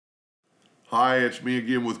Hi, it's me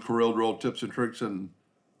again with CorelDraw tips and tricks, and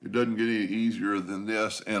it doesn't get any easier than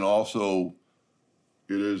this. And also,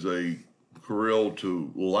 it is a Corel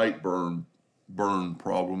to Lightburn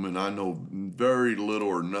problem, and I know very little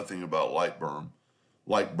or nothing about Lightburn.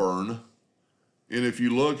 And if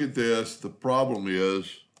you look at this, the problem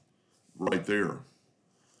is right there.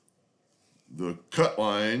 The cut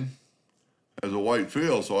line has a white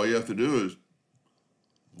fill, so all you have to do is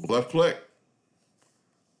left click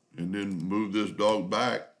and then move this dog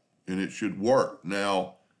back and it should work.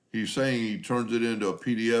 Now, he's saying he turns it into a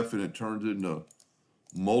PDF and it turns into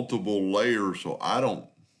multiple layers, so I don't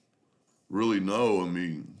really know. I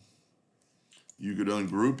mean, you could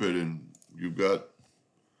ungroup it and you've got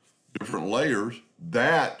different layers.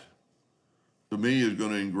 That, to me, is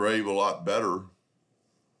going to engrave a lot better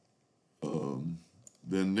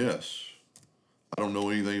than this. I don't know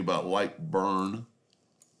anything about Lightburn,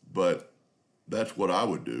 but that's what I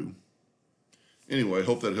would do. Anyway,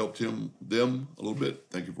 hope that helped them a little bit.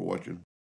 Thank you for watching.